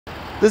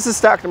This is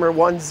stock number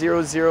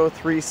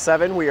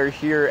 10037. We are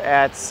here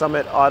at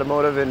Summit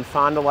Automotive in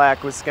Fond du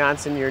Lac,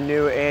 Wisconsin, your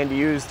new and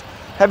used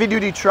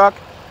heavy-duty truck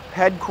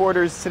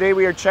headquarters. Today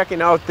we are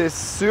checking out this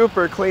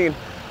super clean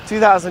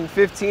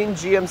 2015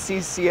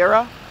 GMC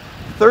Sierra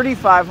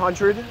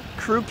 3500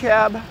 crew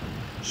cab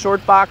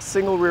short box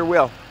single rear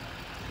wheel.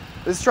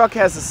 This truck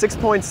has a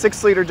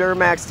 6.6 liter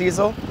Duramax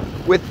diesel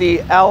with the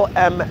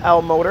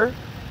LML motor.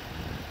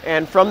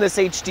 And from this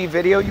HD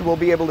video, you will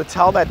be able to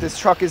tell that this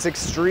truck is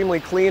extremely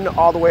clean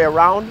all the way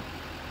around,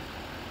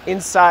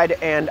 inside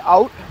and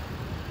out.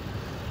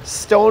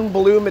 Stone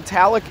blue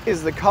metallic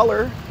is the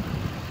color.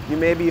 You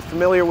may be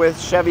familiar with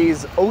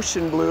Chevy's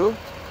ocean blue,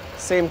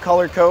 same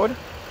color code.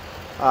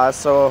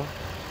 So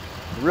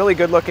really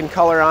good looking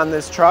color on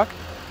this truck.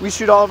 We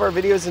shoot all of our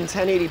videos in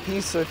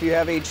 1080p, so if you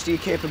have HD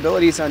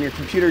capabilities on your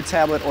computer,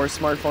 tablet, or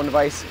smartphone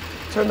device,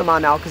 turn them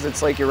on now because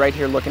it's like you're right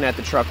here looking at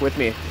the truck with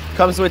me.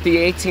 Comes with the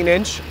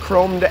 18-inch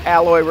chromed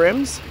alloy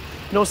rims,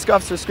 no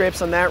scuffs or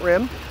scrapes on that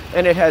rim,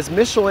 and it has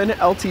Michelin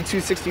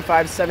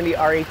LT265/70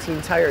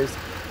 R18 tires.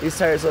 These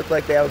tires look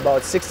like they have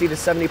about 60 to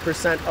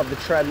 70% of the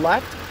tread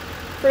left.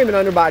 Frame and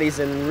underbody's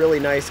in really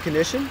nice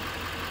condition.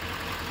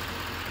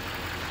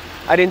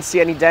 I didn't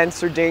see any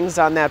dents or dings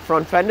on that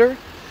front fender.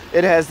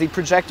 It has the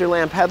projector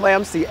lamp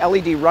headlamps, the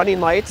LED running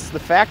lights, the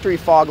factory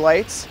fog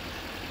lights,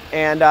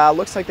 and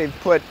looks like they've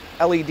put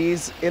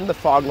LEDs in the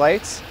fog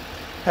lights.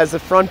 Has the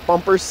front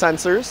bumper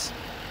sensors.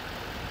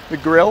 The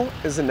grille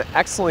is in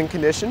excellent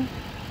condition.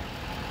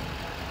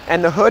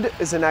 And the hood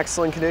is in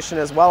excellent condition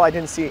as well. I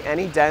didn't see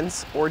any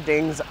dents or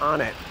dings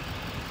on it.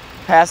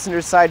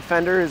 Passenger side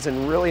fender is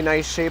in really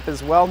nice shape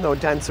as well. No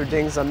dents or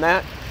dings on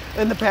that.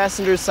 And the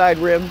passenger side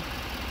rim,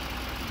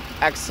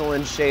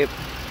 excellent shape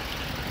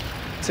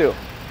too.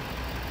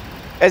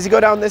 As you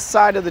go down this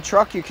side of the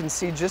truck, you can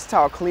see just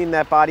how clean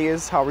that body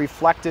is, how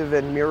reflective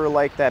and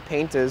mirror-like that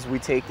paint is. We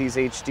take these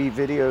HD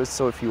videos,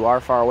 so if you are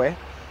far away,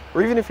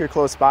 or even if you're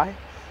close by,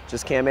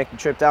 just can't make the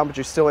trip down, but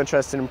you're still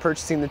interested in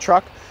purchasing the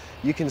truck,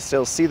 you can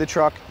still see the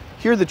truck,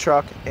 hear the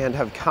truck, and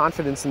have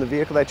confidence in the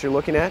vehicle that you're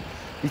looking at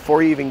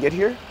before you even get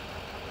here,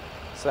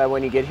 so that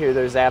when you get here,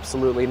 there's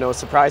absolutely no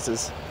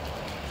surprises.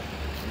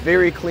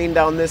 Very clean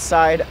down this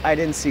side. I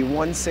didn't see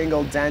one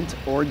single dent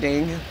or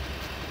ding.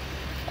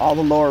 All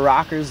the lower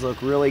rockers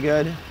look really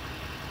good.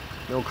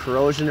 No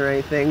corrosion or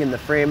anything, and the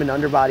frame and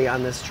underbody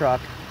on this truck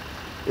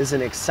is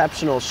in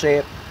exceptional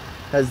shape.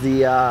 Has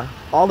the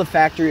all the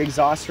factory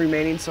exhaust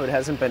remaining, so it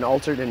hasn't been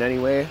altered in any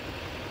way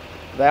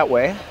that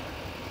way.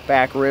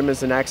 Back rim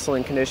is in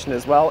excellent condition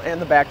as well,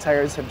 and the back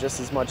tires have just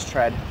as much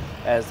tread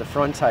as the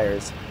front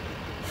tires.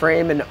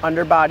 Frame and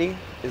underbody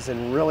is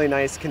in really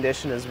nice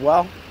condition as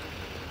well.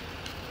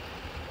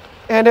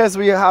 And as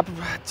we hop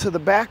to the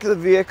back of the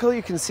vehicle,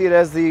 you can see it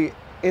has the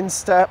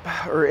in-step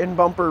or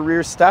in-bumper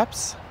rear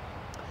steps,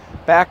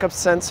 backup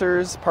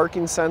sensors,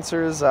 parking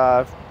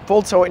sensors,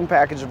 full towing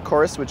package of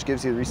course, which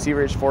gives you the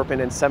receiver hitch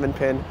 4-pin and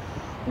 7-pin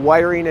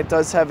wiring. It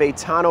does have a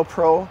Tonneau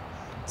Pro,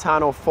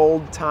 Tonneau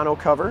Fold tonneau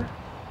cover.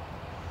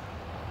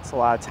 It's a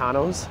lot of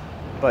tonneaus,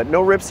 but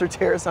no rips or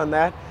tears on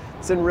that.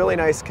 It's in really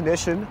nice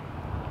condition.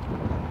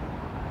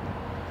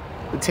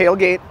 The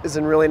tailgate is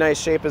in really nice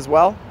shape as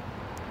well.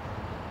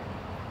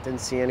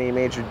 Didn't see any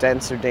major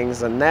dents or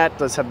dings on that.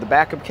 Does have the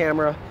backup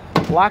camera.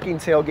 Locking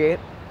tailgate.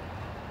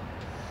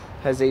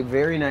 Has a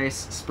very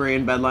nice spray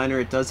and bed liner.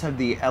 It does have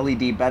the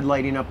LED bed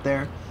lighting up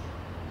there.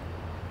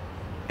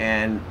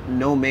 And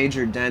no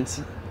major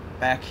dents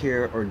back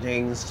here or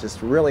dings.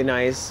 Just really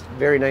nice,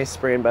 very nice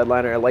spray and bed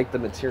liner. I like the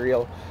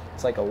material.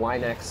 It's like a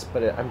Line-X,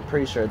 but I'm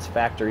pretty sure it's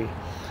factory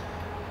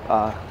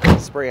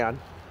spray on.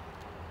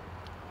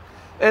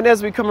 And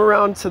as we come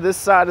around to this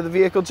side of the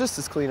vehicle, just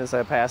as clean as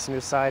that passenger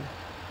side.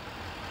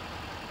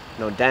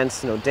 No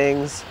dents, no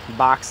dings.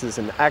 Box is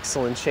in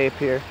excellent shape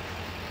here.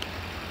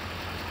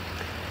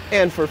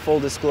 And for full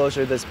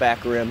disclosure, this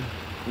back rim,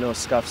 no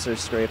scuffs or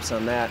scrapes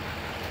on that.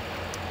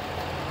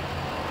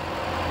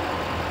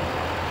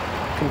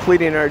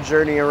 Completing our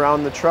journey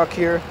around the truck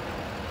here.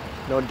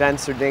 No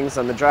dents or dings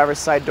on the driver's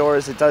side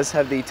doors. It does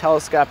have the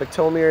telescopic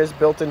tow mirrors,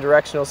 built-in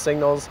directional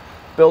signals,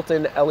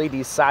 built-in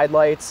LED side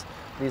lights.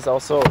 These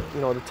also,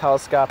 the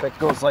telescopic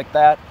goes like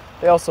that.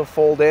 They also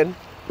fold in.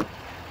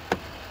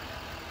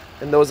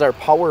 And those are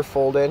power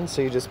fold in,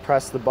 so you just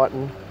press the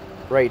button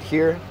right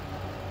here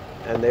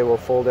and they will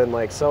fold in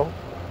like so,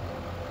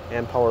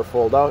 and power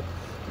fold out.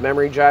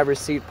 Memory driver's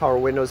seat, power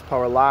windows,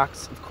 power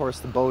locks, of course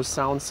the Bose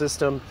sound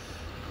system.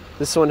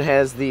 This one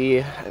has the,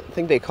 I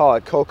think they call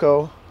it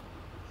cocoa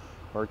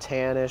or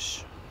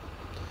tannish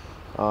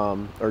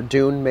or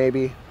dune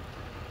maybe.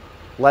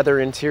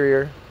 Leather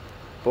interior.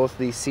 Both of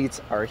these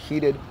seats are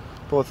heated.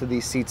 Both of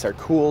these seats are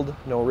cooled.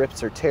 No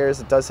rips or tears.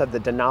 It does have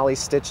the Denali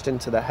stitched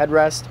into the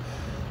headrest.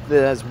 It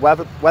has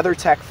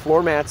WeatherTech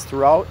floor mats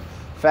throughout,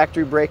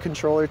 factory brake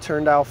controller,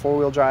 turn dial,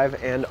 4-wheel drive,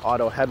 and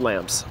auto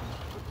headlamps.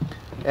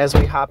 As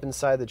we hop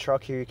inside the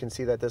truck here, you can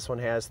see that this one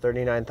has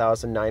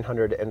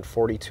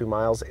 39,942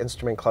 miles.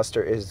 Instrument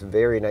cluster is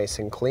very nice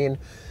and clean.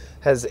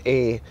 Has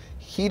a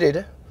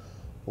heated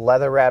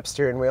leather wrap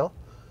steering wheel,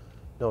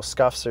 No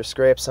scuffs or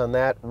scrapes on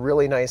that.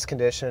 Really nice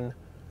condition.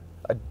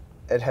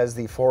 It has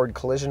the forward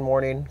collision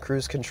warning,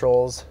 cruise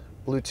controls,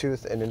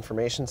 Bluetooth and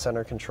information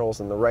center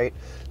controls on the right.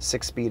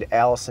 6-speed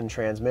Allison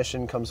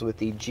transmission. Comes with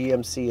the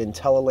GMC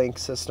IntelliLink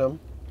system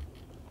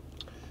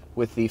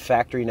with the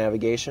factory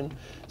navigation.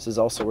 This is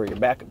also where your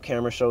backup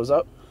camera shows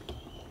up.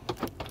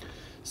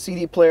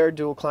 CD player,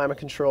 dual climate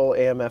control,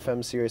 AM,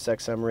 FM, Sirius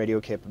XM radio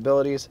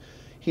capabilities.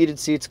 Heated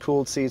seats,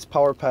 cooled seats,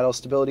 power pedal,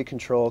 stability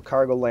control,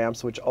 cargo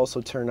lamps, which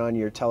also turn on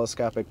your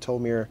telescopic tow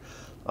mirror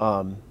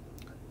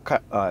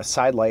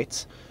side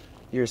lights.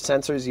 Your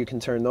sensors, you can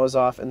turn those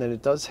off, and then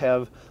it does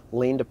have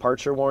lane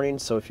departure warning,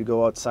 so if you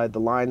go outside the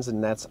lines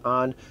and that's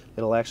on,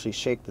 it'll actually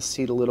shake the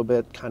seat a little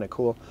bit, kind of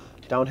cool.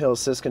 Downhill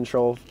assist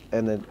control,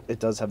 and then it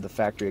does have the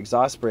factory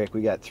exhaust brake.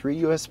 We got 3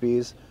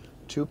 USBs,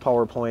 2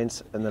 power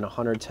points, and then a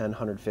 110,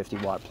 150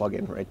 watt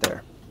plug-in right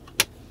there.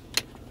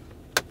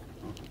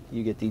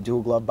 You get the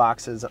dual glove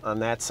boxes on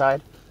that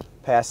side.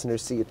 Passenger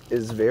seat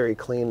is very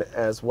clean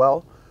as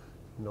well.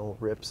 No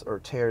rips or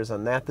tears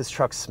on that. This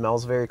truck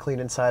smells very clean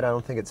inside. I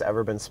don't think it's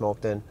ever been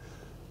smoked in.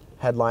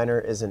 Headliner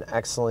is in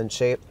excellent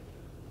shape,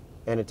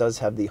 and it does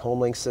have the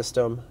HomeLink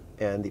system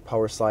and the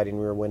power sliding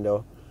rear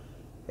window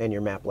and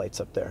your map lights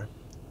up there.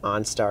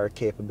 OnStar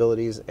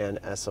capabilities and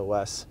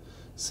SOS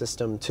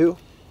system too.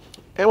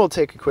 And we'll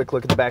take a quick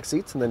look at the back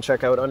seats and then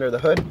check out under the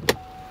hood.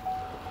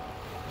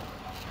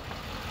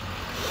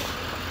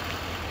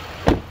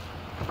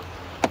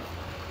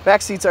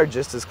 Back seats are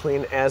just as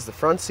clean as the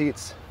front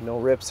seats. No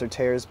rips or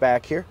tears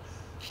back here.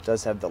 It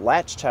does have the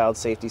latch child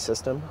safety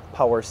system,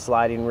 power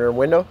sliding rear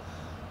window.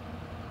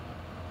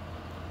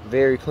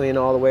 Very clean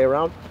all the way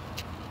around.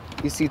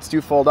 These seats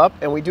do fold up,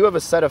 and we do have a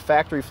set of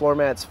factory floor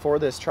mats for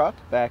this truck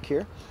back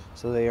here.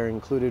 So they are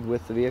included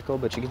with the vehicle,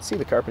 but you can see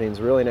the carpeting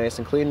is really nice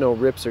and clean. No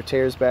rips or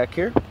tears back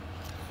here.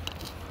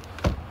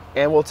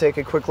 And we'll take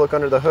a quick look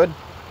under the hood.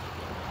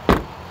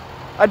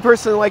 I'd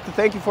personally like to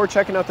thank you for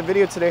checking out the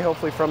video today.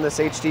 Hopefully from this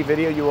HD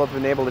video you will have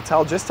been able to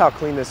tell just how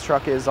clean this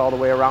truck is all the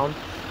way around,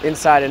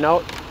 inside and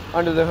out.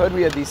 Under the hood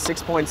we have the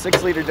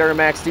 6.6 liter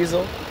Duramax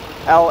Diesel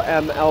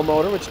LML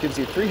motor, which gives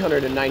you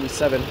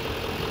 397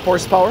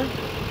 horsepower.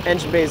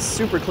 Engine bay is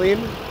super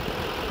clean,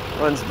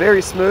 runs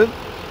very smooth.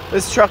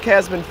 This truck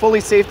has been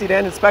fully safetied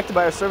and inspected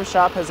by our service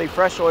shop, has a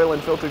fresh oil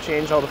and filter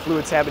change. All the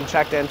fluids have been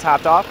checked and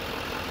topped off.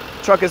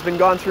 Truck has been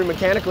gone through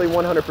mechanically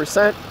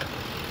 100%.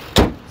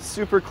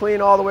 Super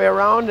clean all the way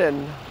around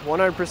and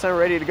 100%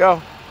 ready to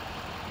go.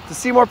 To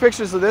see more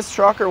pictures of this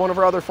truck or one of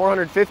our other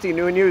 450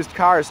 new and used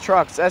cars,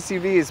 trucks,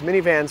 SUVs,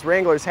 minivans,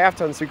 Wranglers, half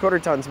tons,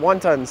 3/4 tons, 1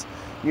 tons,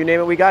 you name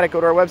it, we got it. Go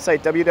to our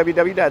website,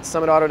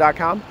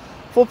 www.summitauto.com.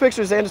 Full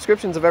pictures and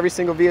descriptions of every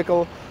single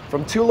vehicle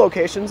from 2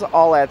 locations,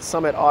 all at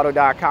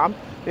summitauto.com.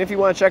 And if you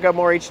want to check out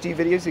more HD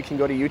videos, you can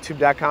go to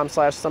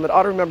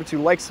youtube.com/summitauto. Remember to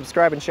like,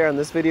 subscribe, and share on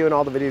this video and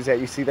all the videos that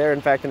you see there. In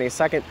fact, in a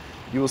second,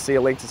 you will see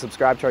a link to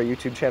subscribe to our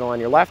YouTube channel on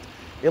your left.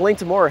 A link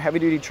to more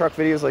heavy-duty truck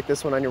videos like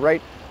this one on your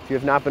right. If you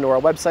have not been to our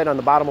website, on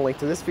the bottom, a link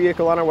to this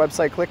vehicle on our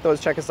website. Click those,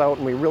 check us out,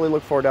 and we really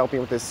look forward to helping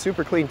you with this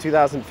super clean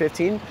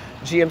 2015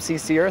 GMC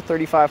Sierra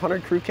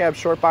 3500 Crew Cab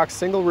Shortbox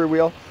Single Rear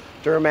Wheel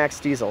Duramax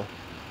Diesel.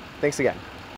 Thanks again.